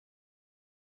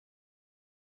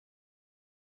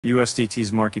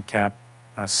USDT's market cap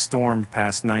stormed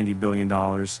past $90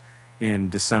 billion in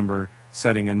December,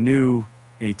 setting a new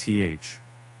ATH.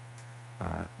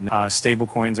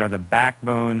 Stablecoins are the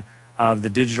backbone of the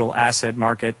digital asset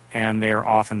market, and they are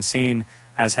often seen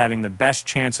as having the best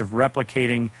chance of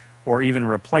replicating or even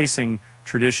replacing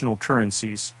traditional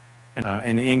currencies.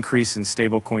 An increase in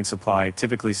stablecoin supply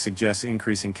typically suggests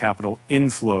increasing capital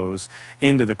inflows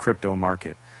into the crypto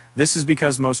market. This is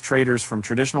because most traders from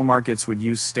traditional markets would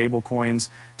use stablecoins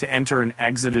to enter and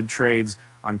exited trades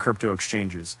on crypto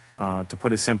exchanges. To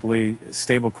put it simply,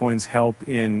 stablecoins help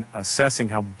in assessing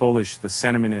how bullish the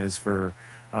sentiment is for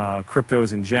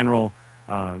cryptos in general.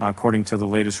 According to the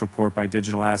latest report by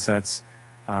digital assets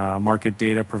market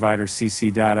data provider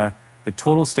CC Data, the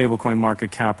total stablecoin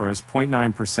market cap rose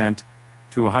 0.9%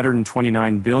 to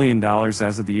 $129 billion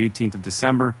as of the 18th of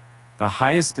December, the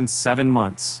highest in 7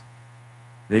 months.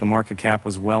 The market cap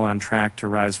was well on track to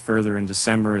rise further in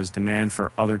December as demand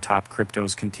for other top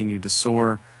cryptos continued to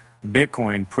soar.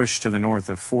 Bitcoin pushed to the north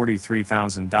of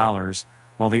 $43,000,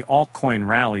 while the altcoin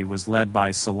rally was led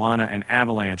by Solana and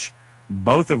Avalanche,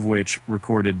 both of which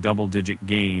recorded double-digit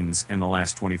gains in the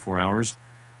last 24 hours.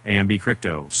 AMB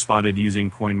Crypto spotted using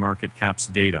CoinMarketCap's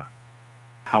data.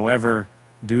 However,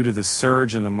 due to the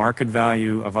surge in the market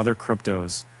value of other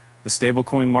cryptos, the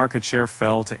stablecoin market share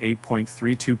fell to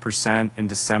 8.32% in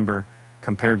December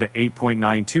compared to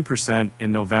 8.92%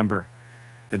 in November.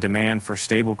 The demand for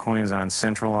stablecoins on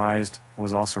centralized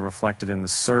was also reflected in the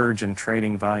surge in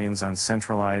trading volumes on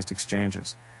centralized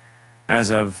exchanges.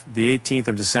 As of the 18th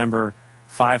of December,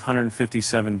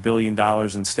 $557 billion in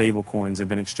stablecoins have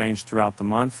been exchanged throughout the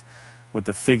month, with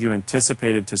the figure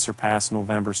anticipated to surpass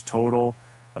November's total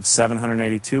of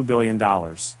 $782 billion.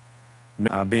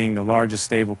 Being the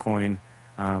largest stablecoin,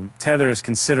 Tether is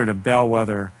considered a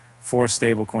bellwether for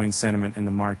stablecoin sentiment in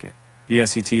the market. The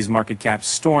SET's market cap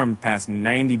stormed past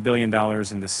 $90 billion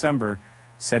in December,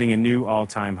 setting a new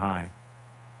all-time high.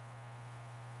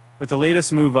 With the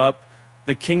latest move up,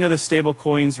 the king of the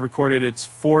stablecoins recorded its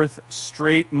 4th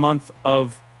straight month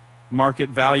of market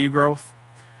value growth,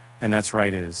 and that's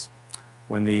right, it is.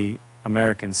 When the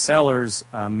American sellers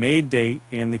made date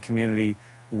in the community,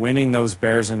 winning those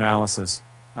bears analysis,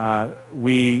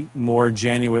 we more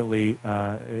genuinely,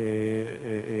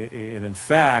 in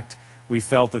fact, we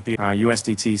felt that the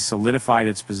USDT solidified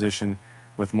its position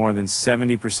with more than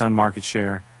 70% market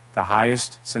share, the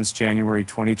highest since January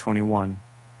 2021.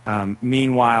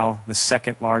 Meanwhile, the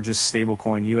second largest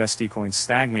stablecoin, USD Coin,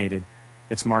 stagnated.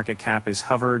 Its market cap is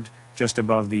hovered just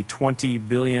above the $20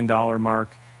 billion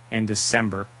mark in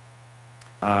December.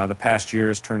 The past year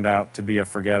has turned out to be a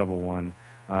forgettable one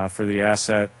for the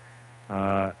asset.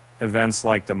 Events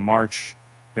like the March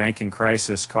banking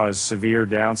crisis caused severe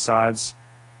downsides.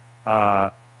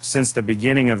 Since the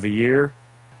beginning of the year,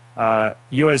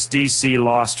 USDC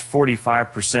lost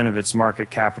 45% of its market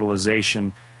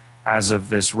capitalization. As of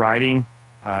this writing,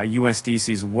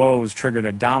 USDC's woes triggered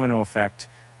a domino effect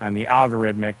on the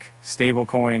algorithmic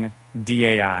stablecoin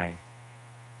DAI.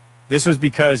 This was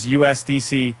because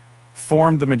USDC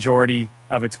formed the majority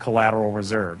of its collateral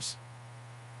reserves.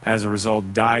 As a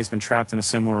result, DAI has been trapped in a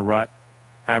similar rut,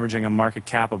 averaging a market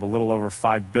cap of a little over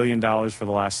 $5 billion for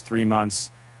the last 3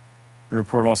 months. The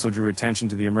report also drew attention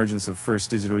to the emergence of First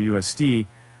Digital USD.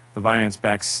 The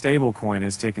Binance-backed stablecoin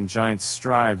has taken giant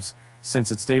strides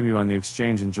since its debut on the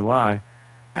exchange in July.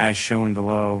 As shown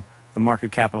below, the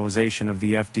market capitalization of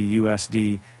the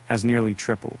FDUSD has nearly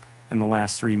tripled in the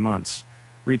last 3 months,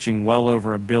 reaching well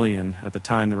over $1 billion at the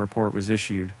time the report was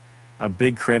issued. A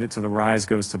big credit to the rise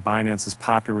goes to Binance's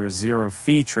popular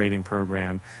zero-fee trading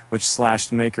program, which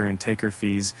slashed maker and taker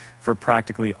fees for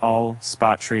practically all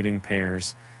spot trading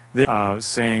pairs.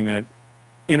 Saying that,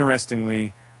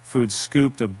 interestingly, Food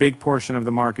scooped a big portion of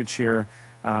the market share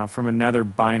from another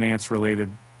Binance-related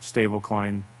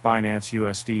stablecoin, Binance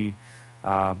USD.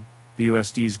 The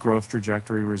USD's growth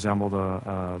trajectory resembled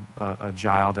a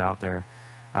child out there.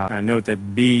 Note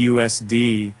that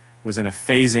BUSD was in a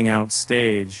phasing out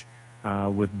stage,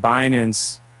 with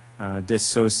Binance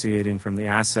dissociating from the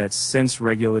assets since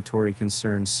regulatory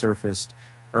concerns surfaced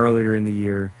earlier in the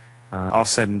year. All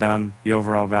said and done, the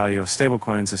overall value of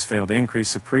stablecoins has failed to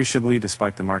increase appreciably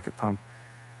despite the market pump.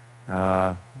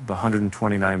 The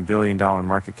 $129 billion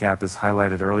market cap, as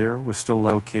highlighted earlier, was still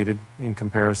located in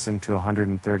comparison to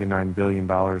 $139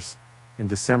 billion in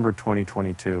December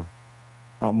 2022.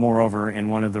 Moreover, in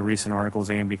one of the recent articles,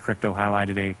 AMB Crypto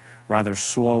highlighted a rather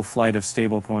slow flight of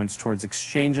stablecoins towards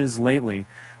exchanges lately.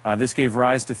 This gave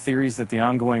rise to theories that the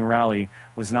ongoing rally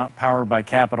was not powered by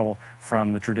capital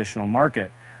from the traditional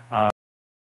market,